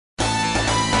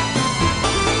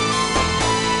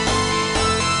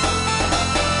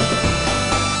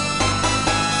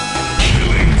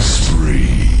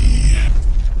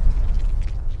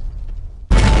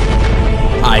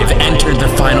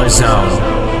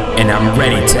and I'm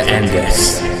ready to end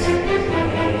this.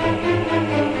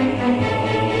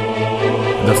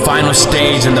 The final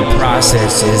stage in the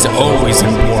process is always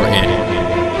important.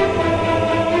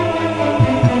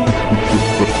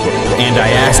 And I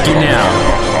ask you now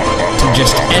to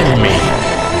just end me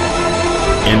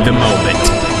in the moment.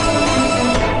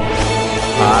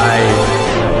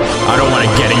 I don't want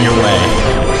to get in your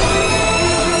way.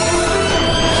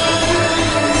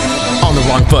 On the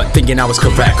wrong foot, thinking I was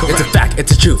correct. It's a fact,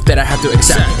 it's a truth that I have to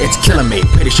accept. It's killing me,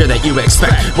 pretty sure that you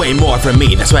expect way more from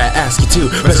me. That's why I ask you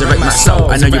to resurrect my soul.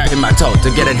 I know you paid my toll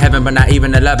to get in heaven, but not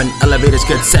even 11 elevators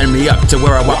could send me up to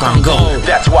where I walk on gold.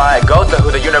 That's why I go to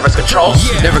who the universe controls.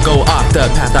 Never go off the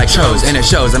path I chose, and it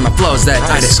shows in my flows that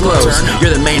I disclose.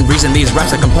 You're the main reason these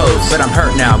raps are composed, but I'm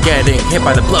hurt now, getting hit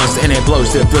by the blows, and it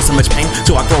blows to feel so much pain.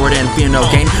 To walk forward and feel no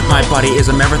gain. My body is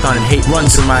a marathon and hate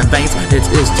runs through my veins. It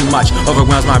is too much,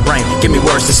 overwhelms my brain. Give me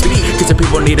words to speak, cause the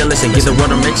people need to listen. Give the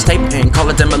world a mixtape and call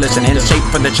it demolition. In shape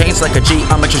for the chains like a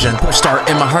geometrician. Push start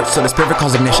in my heart so the spirit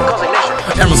calls ignition.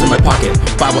 Emeralds in my pocket,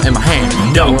 Bible in my hand.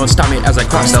 No one will stop me as I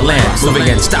cross the land. Moving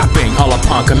and stopping all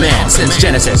upon command. Since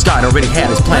Genesis, God already had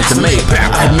his plan to make.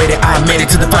 I made it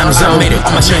to the final zone.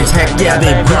 All my strengths, heck yeah,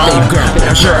 they've grown. But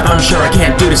I'm sure I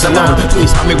can't do this alone.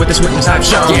 Please help me with this witness I've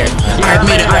shown. I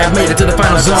have made it to the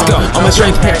final zone. All my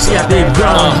strengths, heck yeah, they've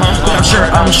grown. But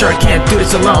I'm sure I can't do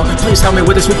this alone. Please help me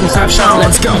with this weakness I've shown.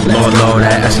 Let's go. Lord,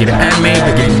 I ask you to end me.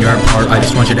 Begin your part, I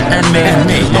just want you to end me.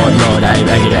 Lord, I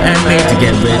beg you to end me. To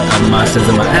get rid of my sins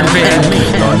and my envy.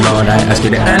 Lord, I ask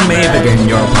you to end me. Begin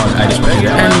your part, I just want you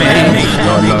to end me.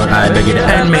 Lord, I beg you to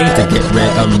end me. To get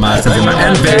rid of my sins and my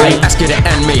envy. I ask you to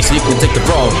end me so you can take the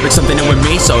role. Make something new with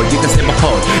me so you can stay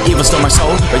behold. Evil stole my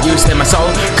soul, but you stay my soul.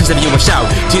 Cause if you will shout,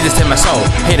 Jesus take my soul.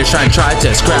 Haters try to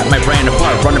scrap my brain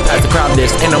apart. Running past the crowd,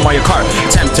 this ain't no Mario Kart.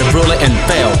 Attempt to rule it and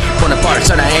fail. Bonaparte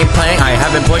Son I ain't playing, I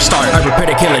haven't pushed start. I prepare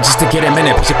to kill it just to get a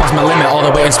minute. Push it past my limit all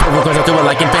the way in spirit. Goes I do it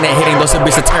like infinite. Hitting those to be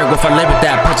satiric with a limit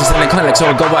that punches in the clinic. So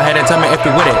go ahead and tell me if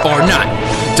you're with it or not.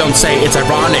 Don't say it's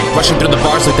ironic, rushing through the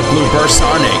bars like the blue burst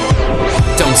Sonic.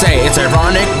 Don't say it's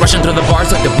ironic, rushing through the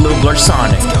bars like the blue blur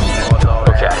Sonic.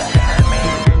 Okay.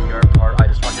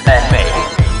 And me.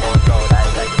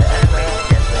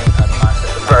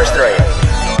 Verse 3.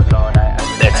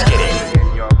 Let's get it.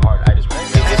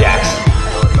 DJ DAX.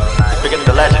 Begin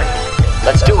the legend.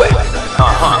 Let's do it.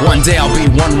 One day I'll be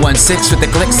 116 with the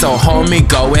clique, so homie,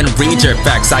 go and read your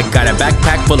facts. I got a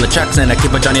backpack full of tracts and I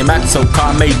keep a Johnny Mac, so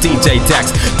call me DJ DAX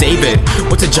David.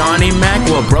 What's a Johnny Mac?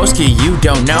 Well, broski, you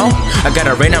don't know. I got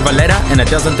a Reina Valera and a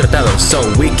dozen tratados, so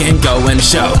we can go and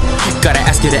show. Gotta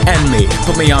ask you to end me,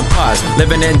 put me on pause.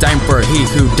 Living and dying for he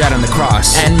who died on the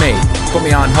cross. End me, put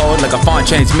me on hold like a font,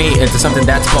 change me into something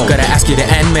that's bold. Gotta ask you to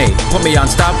end me, put me on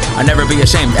stop. I'll never be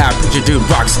ashamed, our preacher dude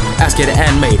rocks. Ask you to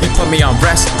end me, put me on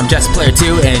rest. I'm just player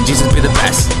 2 and Jesus be the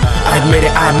best. I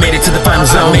made it to the final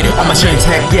zone. All my strengths,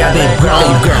 heck yeah, they've grown.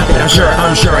 But I'm sure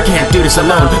I can't do this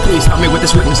alone. Please help me with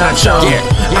this weakness I've shown.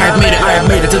 I have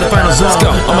made it to the final zone.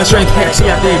 All my strengths, heck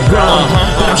yeah, they've grown.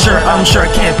 But I'm sure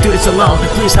I can't do this alone.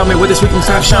 Please help me with this weakness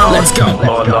I've shown. Let's go.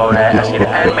 Lord, I ask you to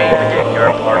end me. Begin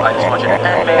your part, I just want you to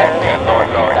end me.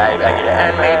 Lord, I beg you to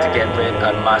end me. To get rid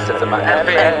of my sins and my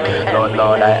envy.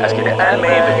 Lord, I ask you to end me.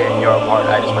 Begin your part,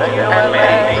 I just want you to end me.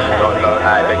 Lord,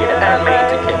 I beg you to end me.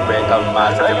 To get rid of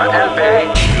my sins and my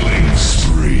envy.